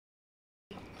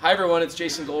Hi everyone, it's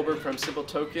Jason Goldberg from Simple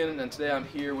Token, and today I'm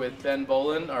here with Ben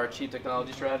Bolin, our Chief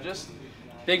Technology Strategist.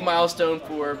 Big milestone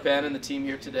for Ben and the team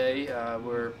here today.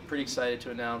 We're pretty excited to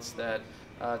announce that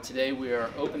today we are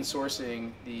open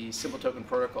sourcing the Simple Token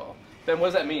protocol. Ben, what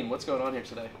does that mean? What's going on here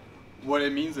today? What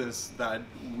it means is that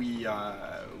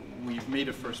we've made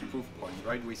a first proof point,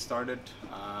 right? We started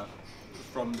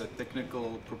from the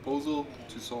technical proposal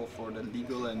to solve for the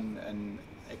legal and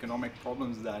economic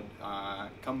problems that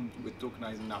come with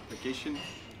tokenizing an application,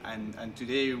 and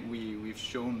today we've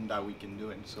shown that we can do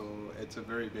it. So it's a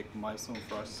very big milestone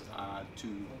for us to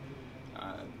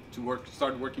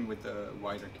start working with the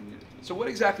wider community. So why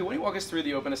don't you walk us through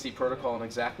the OpenST protocol and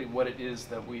exactly what it is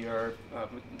that we are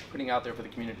putting out there for the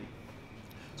community?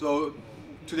 So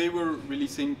today we're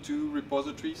releasing two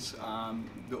repositories,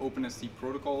 the OpenST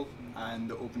protocol and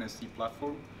the OpenST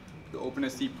platform. The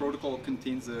OpenST protocol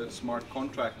contains the smart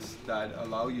contracts that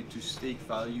allow you to stake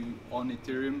value on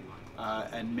Ethereum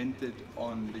and mint it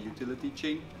on the utility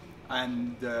chain.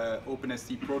 And the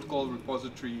OpenST protocol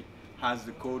repository has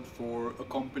the code for a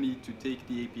company to take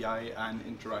the API and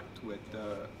interact with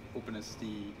the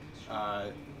OpenST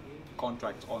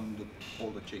contracts on all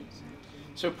the chains.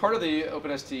 So part of the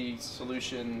OpenST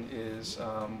solution is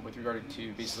with regard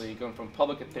to basically going from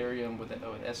public Ethereum with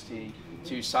ST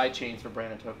to sidechains for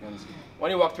branded tokens. Why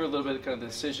don't you walk through a little bit of kind of the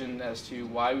decision as to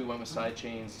why we went with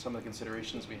sidechains, some of the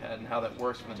considerations we had, and how that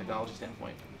works from a technology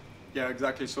standpoint? Yeah,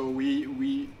 exactly. So we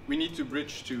need to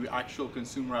bridge to actual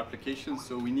consumer applications.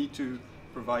 So we need to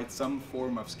provide some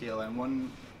form of scale. And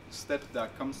one step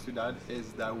that comes to that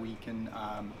is that we can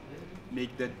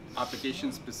make the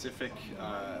application-specific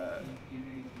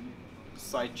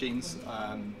sidechains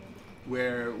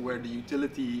where the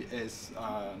utility is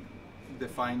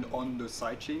defined on the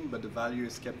sidechain, but the value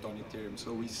is kept on Ethereum.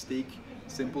 So we stake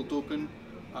Simple Token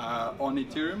on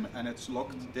Ethereum, and it's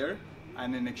locked there.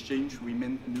 And in exchange, we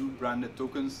mint new branded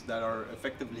tokens that are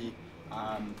effectively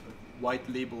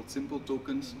white-labeled Simple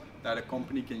Tokens that a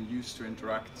company can use to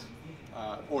interact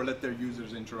or let their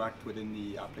users interact within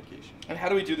the application. And how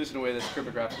do we do this in a way that's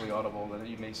cryptographically audible, that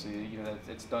you may see, that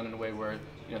it's done in a way where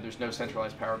there's no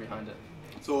centralized power behind it?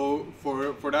 So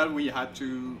for that, we had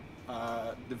to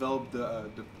develop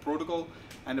the protocol,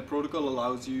 and the protocol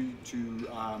allows you to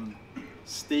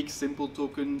stake Simple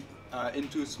Token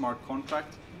into a smart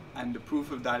contract, and the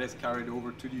proof of that is carried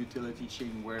over to the utility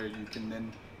chain, where you can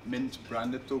then mint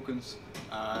branded tokens,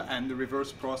 and the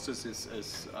reverse process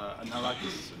is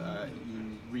analogous.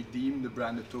 You redeem the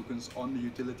branded tokens on the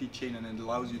utility chain, and it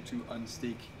allows you to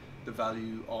unstake the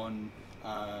value on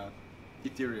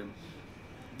Ethereum.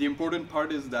 The important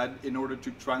part is that in order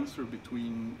to transfer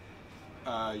between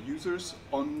users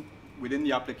within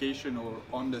the application or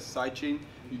on the sidechain,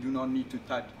 you do not need to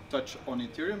touch on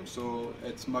Ethereum, so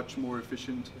it's much more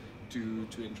efficient to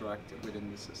interact within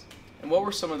the system. And what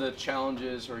were some of the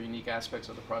challenges or unique aspects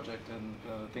of the project and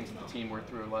the things that the team worked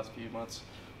through over the last few months?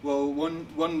 Well,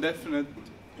 one definite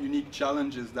unique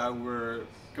challenge is that we're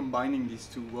combining these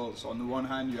two worlds. On the one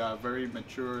hand, you have very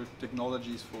mature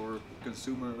technologies for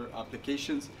consumer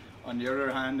applications. On the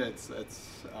other hand, it's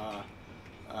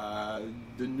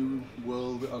the new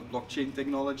world of blockchain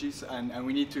technologies, and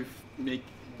we need to make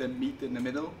them meet in the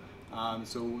middle.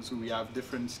 So we have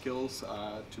different skills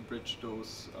to bridge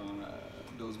those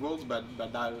worlds, but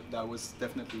that was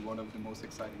definitely one of the most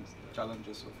exciting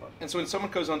challenges so far. And so when someone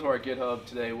goes onto our GitHub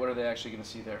today, what are they actually going to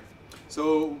see there?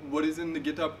 So what is in the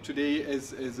GitHub today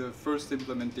is a first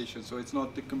implementation. So it's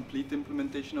not the complete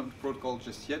implementation of the protocol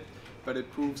just yet, but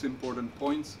it proves important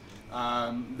points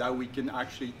that we can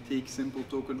actually take Simple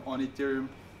Token on Ethereum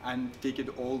and take it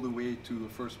all the way to a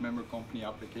first member company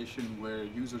application where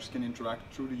users can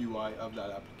interact through the UI of that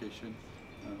application.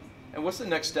 And what's the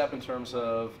next step in terms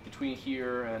of between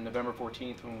here and November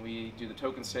 14th when we do the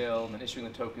token sale and then issuing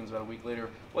the tokens about a week later?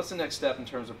 What's the next step in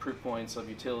terms of proof points of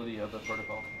utility of the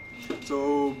protocol?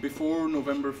 So before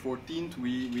November 14th,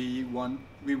 we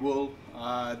will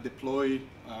deploy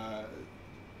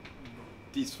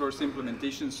these first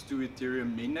implementations to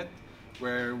Ethereum mainnet,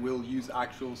 where we'll use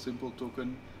actual Simple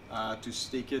Token to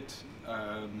stake it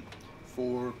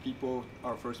for people,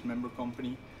 our first member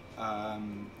company,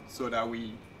 so that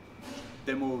we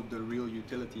demo the real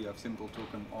utility of Simple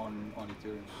Token on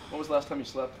Ethereum. When was the last time you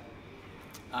slept?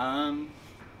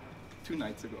 2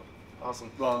 nights ago.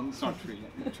 Awesome. Well, it's not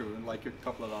true, like a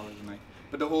couple of hours a night.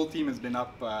 But the whole team has been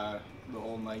up the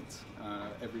whole night,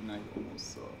 every night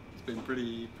almost, so it's been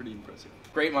pretty impressive.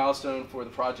 Great milestone for the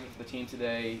project, for the team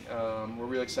today. We're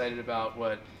really excited about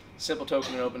what Simple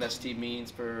Token and OpenST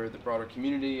means for the broader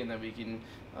community, and that we can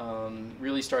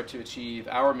really start to achieve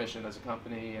our mission as a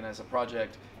company and as a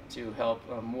project to help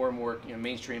more and more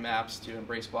mainstream apps to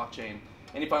embrace blockchain.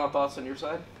 Any final thoughts on your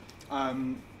side?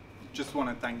 Just want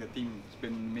to thank the team. It's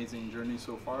been an amazing journey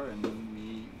so far, and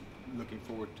we looking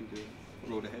forward to the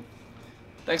road ahead.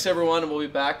 Thanks everyone, and we'll be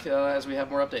back as we have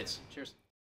more updates. Cheers.